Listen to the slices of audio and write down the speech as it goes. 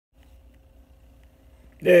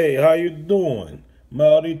Hey, how you doing?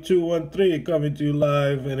 Maori 213 coming to you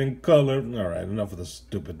live and in color. All right, enough of the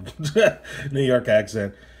stupid New York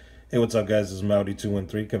accent. Hey, what's up, guys? This is Maori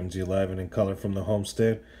 213 coming to you live and in color from the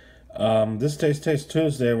homestead. This Taste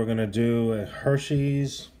Tuesday, we're gonna do a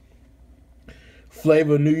Hershey's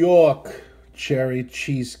Flavor New York Cherry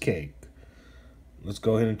Cheesecake. Let's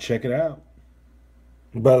go ahead and check it out.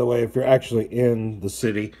 By the way, if you're actually in the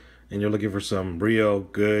city and you're looking for some real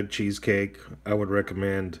good cheesecake, I would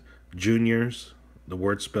recommend Junior's, the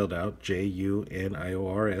word spelled out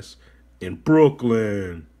Juniors, in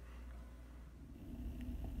Brooklyn.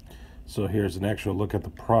 So here's an actual look at the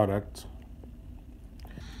product.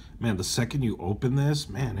 Man, the second you open this,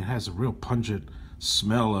 man, it has a real pungent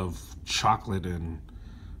smell of chocolate and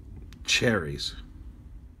cherries.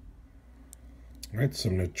 All right,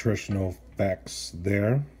 some nutritional facts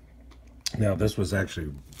there. Now, this was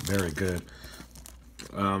actually very good.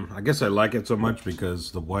 I guess I like it so much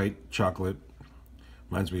because the white chocolate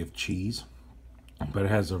reminds me of cheese, but it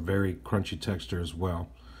has a very crunchy texture as well.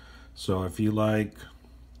 So if you like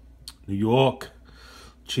New York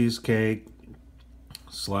cheesecake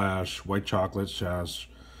slash white chocolate slash,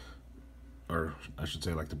 or I should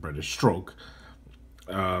say like the British stroke,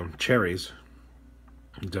 cherries,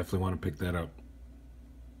 you definitely want to pick that up.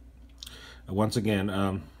 Once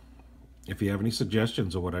again, if you have any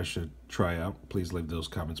suggestions of what I should try out, please leave those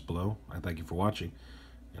comments below. I thank you for watching,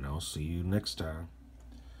 and I'll see you next time.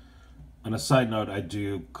 On a side note, I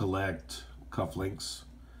do collect cufflinks,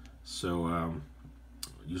 so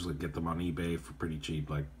usually get them on eBay for pretty cheap,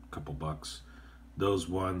 like a couple bucks. Those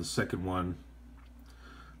one, the second one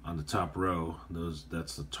on the top row,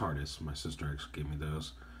 that's the TARDIS. My sister actually gave me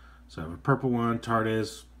those. So I have a purple one,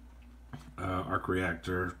 TARDIS, arc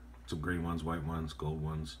reactor, some green ones, white ones, gold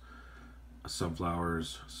ones,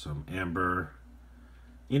 sunflowers, some amber,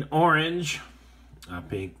 in orange,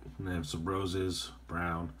 pink, and I have some roses,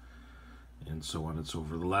 brown, and so on and so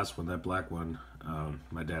forth. The last one, that black one,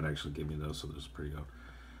 my dad actually gave me those, so those are pretty good.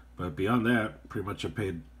 But beyond that, pretty much I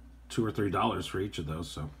paid $2 or $3 for each of those,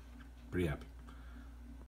 so pretty happy.